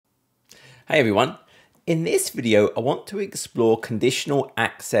Hey everyone, in this video I want to explore conditional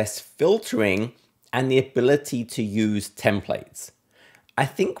access filtering and the ability to use templates. I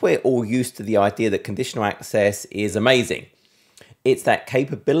think we're all used to the idea that conditional access is amazing. It's that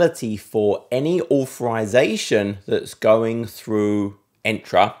capability for any authorization that's going through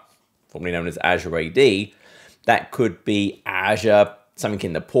Entra, formerly known as Azure AD, that could be Azure, something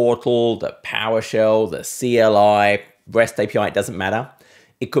in the portal, the PowerShell, the CLI, REST API, it doesn't matter.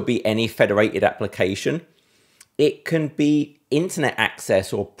 It could be any federated application. It can be internet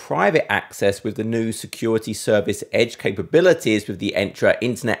access or private access with the new security service edge capabilities with the Entra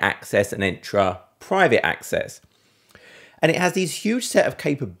internet access and Entra private access. And it has these huge set of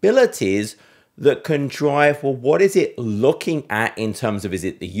capabilities that can drive, well, what is it looking at in terms of, is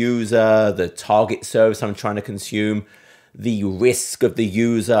it the user, the target service I'm trying to consume, the risk of the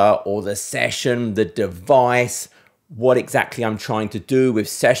user or the session, the device, what exactly I'm trying to do with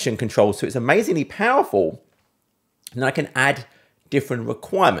session control. So it's amazingly powerful. And I can add different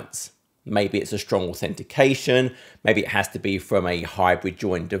requirements. Maybe it's a strong authentication. Maybe it has to be from a hybrid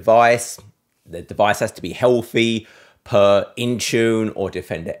joined device. The device has to be healthy per Intune or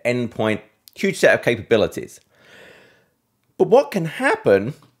Defender endpoint. Huge set of capabilities. But what can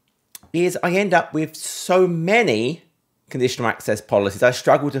happen is I end up with so many conditional access policies. I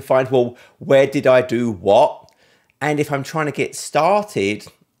struggle to find, well, where did I do what? And if I'm trying to get started,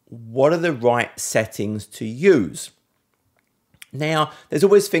 what are the right settings to use? Now, there's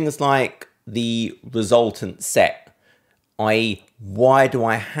always things like the resultant set, i.e., why do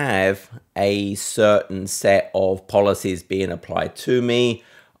I have a certain set of policies being applied to me?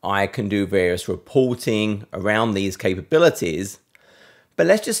 I can do various reporting around these capabilities, but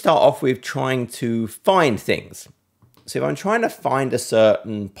let's just start off with trying to find things. So if I'm trying to find a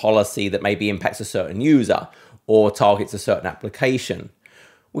certain policy that maybe impacts a certain user or targets a certain application,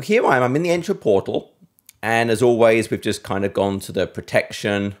 well, here I am, I'm in the Entra portal. And as always, we've just kind of gone to the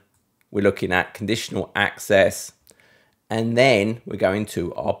protection. We're looking at conditional access, and then we're going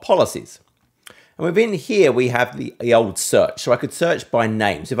to our policies. And within here, we have the old search. So I could search by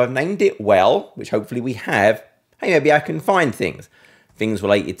name. So if I've named it well, which hopefully we have, hey, maybe I can find things. Things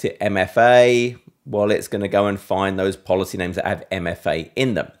related to MFA, well, it's going to go and find those policy names that have MFA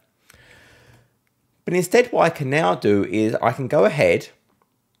in them. But instead, what I can now do is I can go ahead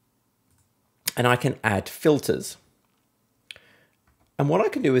and I can add filters. And what I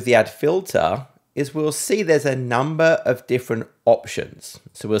can do with the add filter is we'll see there's a number of different options.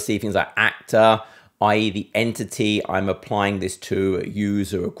 So we'll see things like actor, i.e. the entity I'm applying this to, a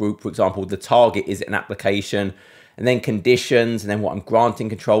user, a group, for example. The target is an application, and then conditions, and then what I'm granting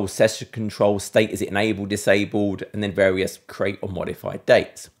control, session control, state, is it enabled, disabled, and then various create or modify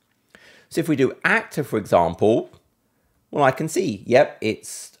dates. So if we do actor, for example, well, I can see, yep,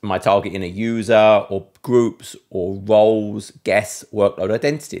 it's my target in a user or groups or roles, guests, workload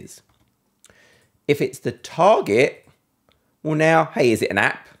identities. If it's the target, well now, hey, is it an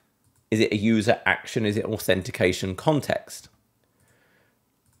app? Is it a user action? Is it authentication context?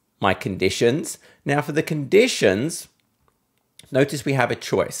 My conditions. Now for the conditions, notice we have a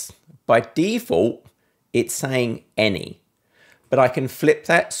choice. By default, it's saying any. But I can flip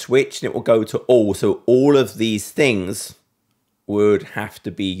that switch and it will go to all. So all of these things would have to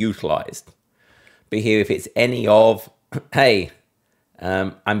be utilized. But here, if it's any of, hey,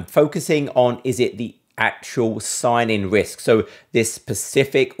 I'm focusing on, is it the actual sign-in risk? So this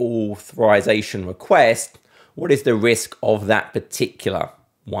specific authorization request, what is the risk of that particular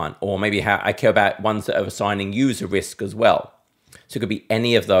one? Or maybe how I care about ones that are assigning user risk as well. So it could be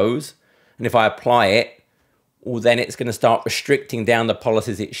any of those. And if I apply it, well, then it's going to start restricting down the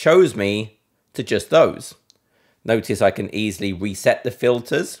policies it shows me to just those. Notice I can easily reset the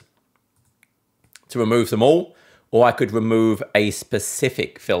filters to remove them all, or I could remove a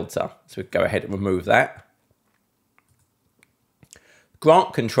specific filter. So we go ahead and remove that.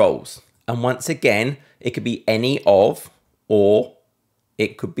 Grant controls. And once again, it could be any of, or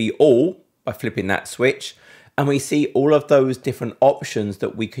it could be all by flipping that switch. And we see all of those different options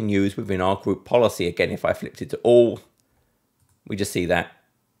that we can use within our group policy. Again, if I flipped it to all, we just see that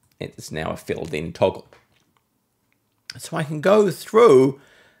it's now a filled in toggle. So I can go through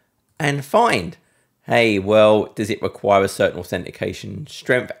and find, hey, well, does it require a certain authentication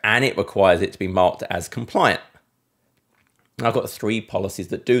strength? And it requires it to be marked as compliant. And I've got 3 policies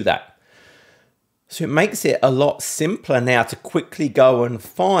that do that. So it makes it a lot simpler now to quickly go and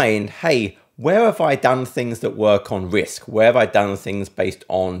find, hey, where have I done things that work on risk? Where have I done things based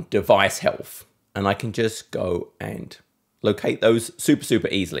on device health? And I can just go and locate those super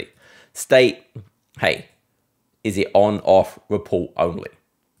easily. State, hey, is it on, off, report only?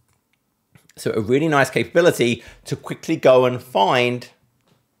 So a really nice capability to quickly go and find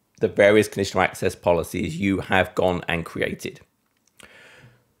the various conditional access policies you have gone and created.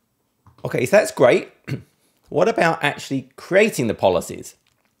 Okay, so that's great. What about actually creating the policies?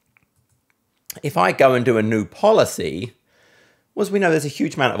 If I go and do a new policy, well, as we know, there's a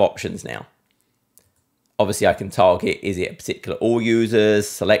huge amount of options now. Obviously, I can target, is it a particular all users,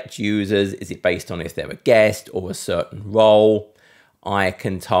 select users? Is it based on if they're a guest or a certain role? I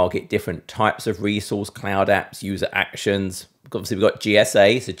can target different types of resource, cloud apps, user actions. Obviously, we've got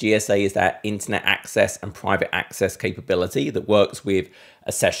GSA. So GSA is that internet access and private access capability that works with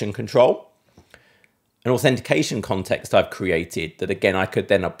a session control. An authentication context I've created that, again, I could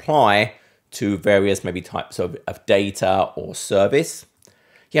then apply to various maybe types of data or service.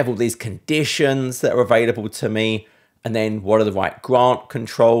 You have all these conditions that are available to me. And then what are the right grant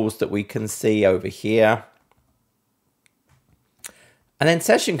controls that we can see over here? And then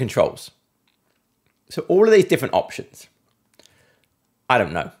session controls. So all of these different options. I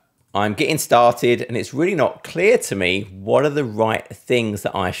don't know. I'm getting started and it's really not clear to me what are the right things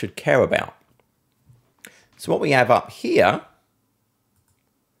that I should care about. So what we have up here,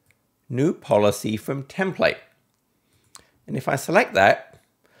 new policy from template. And if I select that,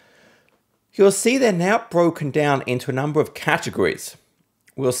 you'll see they're now broken down into a number of categories.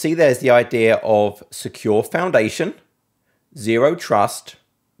 We'll see there's the idea of secure foundation, zero trust,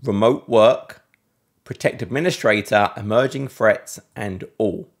 remote work, protect administrator, emerging threats, and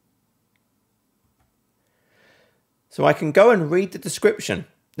all. So I can go and read the description.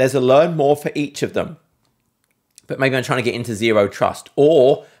 There's a learn more for each of them. But maybe I'm trying to get into zero trust,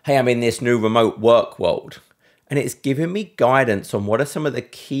 or hey, I'm in this new remote work world. And it's giving me guidance on what are some of the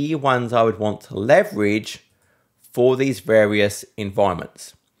key ones I would want to leverage for these various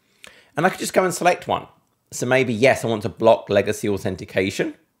environments. And I could just go and select one. So maybe, yes, I want to block legacy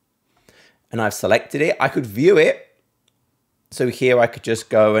authentication. And I've selected it. I could view it. So here I could just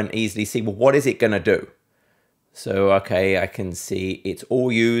go and easily see, well, what is it going to do? So, okay, I can see it's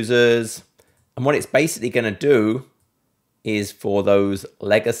all users. And what it's basically going to do is for those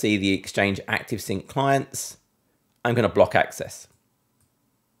legacy, the Exchange Active Sync clients, I'm going to block access.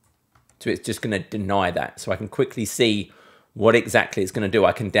 So it's just going to deny that. So I can quickly see what exactly it's going to do.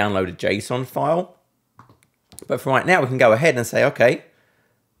 I can download a JSON file. But for right now, we can go ahead and say, okay,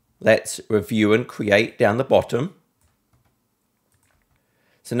 let's review and create down the bottom.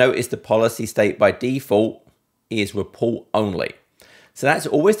 So notice the policy state by default is report only. So that's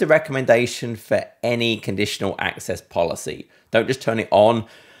always the recommendation for any conditional access policy. Don't just turn it on.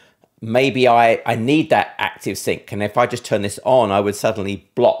 Maybe I need that active sync. And if I just turn this on, I would suddenly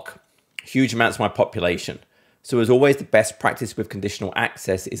block huge amounts of my population. So as always, the best practice with conditional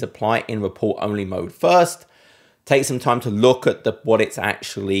access is apply it in report only mode first. Take some time to look at what it's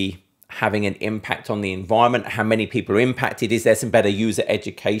actually having an impact on the environment, how many people are impacted. Is there some better user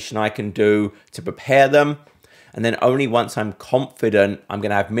education I can do to prepare them? And then only once I'm confident I'm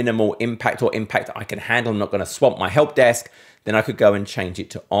going to have minimal impact or impact I can handle, I'm not going to swamp my help desk, then I could go and change it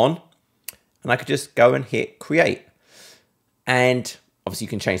to on. And I could just go and hit create. And obviously you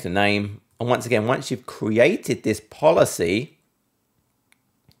can change the name. And once again, once you've created this policy,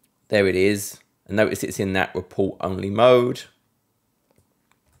 there it is. And notice it's in that report only mode.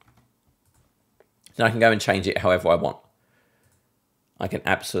 Then I can go and change it however I want. I can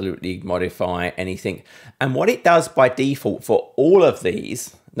absolutely modify anything. And what it does by default for all of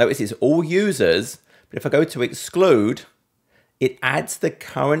these, notice it's all users, but if I go to exclude, it adds the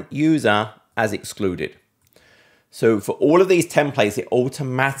current user as excluded. So for all of these templates, it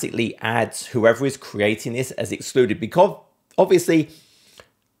automatically adds whoever is creating this as excluded, because obviously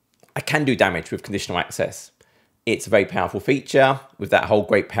I can do damage with conditional access. It's a very powerful feature. With that whole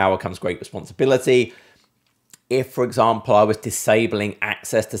great power comes great responsibility. If, for example, I was disabling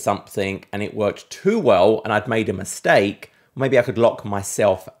access to something and it worked too well and I'd made a mistake, maybe I could lock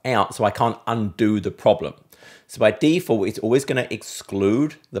myself out so I can't undo the problem. So by default, it's always going to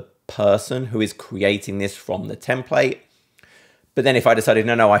exclude the person who is creating this from the template. But then if I decided,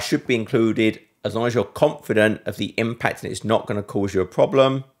 no, I should be included, as long as you're confident of the impact and it's not going to cause you a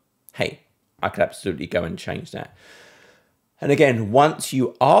problem, hey, I could absolutely go and change that. And again, once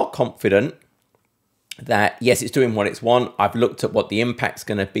you are confident that, yes, it's doing what it's want, I've looked at what the impact's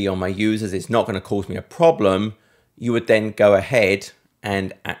going to be on my users, it's not going to cause me a problem, you would then go ahead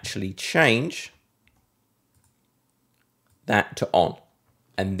and actually change that to on.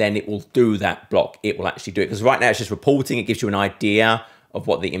 And then it will do that block. It will actually do it. Because right now it's just reporting. It gives you an idea of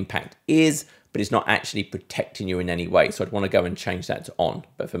what the impact is, but it's not actually protecting you in any way. So I'd want to go and change that to on.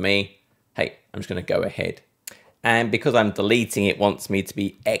 But for me, hey, I'm just going to go ahead And because I'm deleting, it wants me to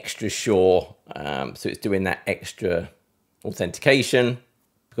be extra sure. So it's doing that extra authentication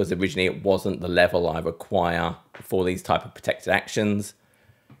because originally it wasn't the level I require for these type of protected actions.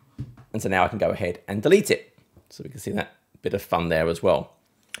 And so now I can go ahead and delete it. So we can see that bit of fun there as well.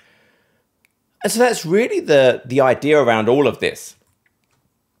 And so that's really the idea around all of this.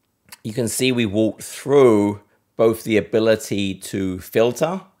 You can see we walked through both the ability to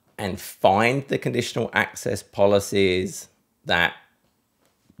filter and find the conditional access policies that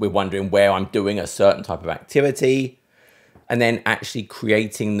we're wondering where I'm doing a certain type of activity, and then actually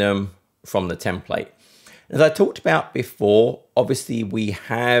creating them from the template. As I talked about before, obviously we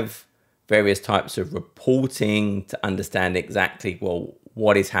have various types of reporting to understand exactly, well,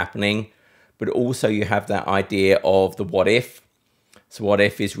 what is happening, but also you have that idea of the what if. So what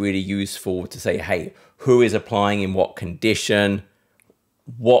if is really useful to say, hey, who is applying in what condition?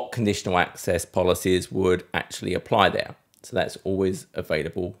 What conditional access policies would actually apply there? So that's always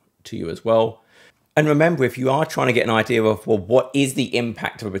available to you as well. And remember, if you are trying to get an idea of, well, what is the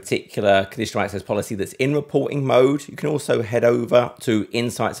impact of a particular conditional access policy that's in reporting mode, you can also head over to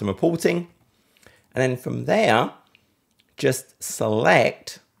Insights and Reporting. And then from there, just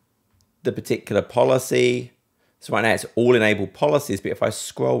select the particular policy. So right now it's all enabled policies, but if I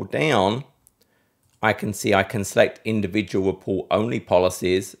scroll down, I can see I can select individual report only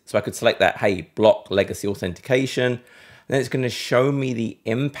policies. So I could select that, hey, block legacy authentication. And then it's going to show me the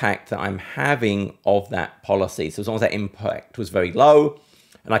impact that I'm having of that policy. So as long as that impact was very low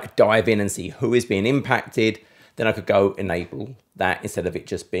and I could dive in and see who is being impacted, then I could go enable that instead of it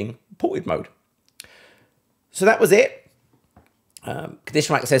just being reported mode. So that was it.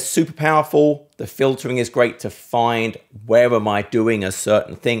 Conditional access, super powerful. The filtering is great to find where am I doing a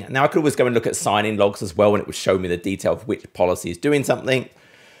certain thing. Now I could always go and look at sign-in logs as well, and it would show me the detail of which policy is doing something.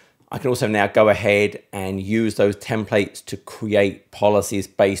 I can also now go ahead and use those templates to create policies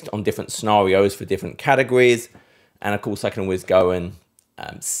based on different scenarios for different categories. And of course I can always go and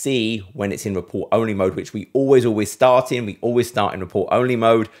see when it's in report only mode, which we always start in. We always start in report only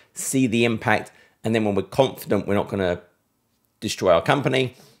mode, see the impact. And then when we're confident we're not going to destroy our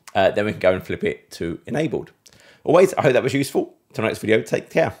company, then we can go and flip it to enabled. Always, I hope that was useful. Till next video, take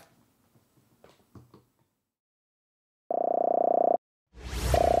care.